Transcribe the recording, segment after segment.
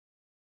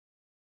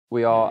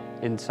We are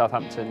in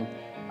Southampton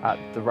at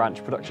the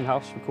Ranch Production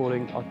House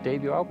recording our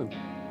debut album.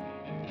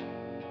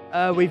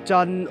 We've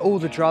done all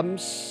the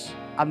drums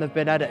and they've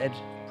been edited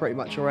pretty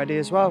much already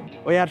as well.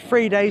 We had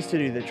 3 days to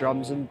do the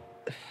drums and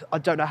I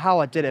don't know how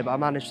I did it, but I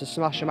managed to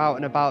smash them out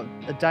in about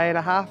a day and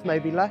a half,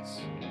 maybe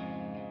less.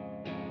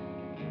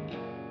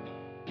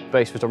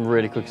 Bass was done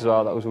really quick as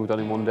well, that was all done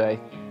in 1 day.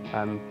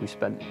 We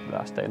spent the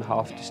last day and a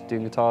half just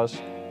doing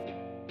guitars.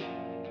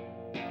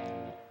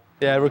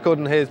 Yeah,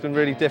 recording here has been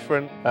really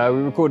different.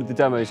 We recorded the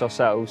demos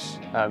ourselves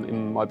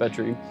in my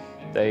bedroom.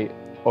 They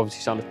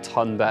obviously sound a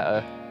ton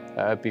better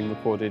being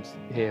recorded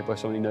here by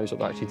someone who knows what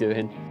they're actually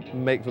doing.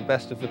 Make the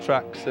best of the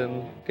tracks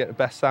and get the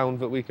best sound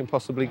that we can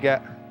possibly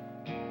get.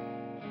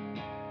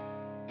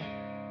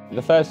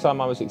 The first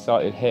time I was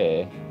excited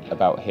here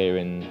about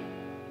hearing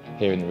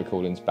the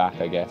recordings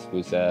back, I guess,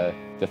 was the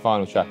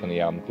final track on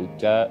the album called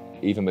Dirt.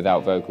 Even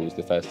without vocals,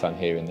 the first time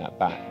hearing that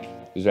back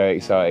was very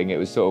exciting. It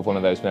was sort of one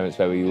of those moments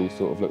where we all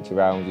sort of looked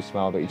around, just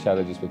smiled at each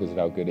other just because of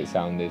how good it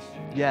sounded.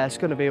 Yeah, it's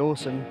going to be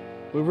awesome.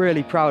 We're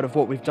really proud of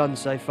what we've done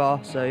so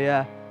far, so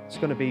yeah, it's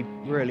going to be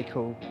really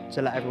cool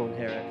to let everyone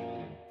hear it.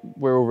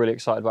 We're all really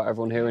excited about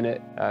everyone hearing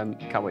it.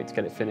 Can't wait to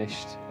get it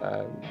finished.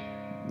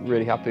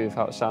 Really happy with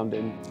how it's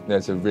sounding.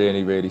 There's a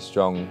really, really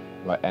strong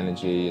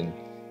energy and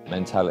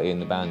mentality in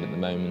the band at the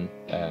moment.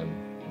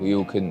 We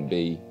all couldn't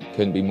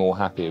be more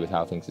happy with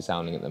how things are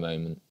sounding at the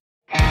moment.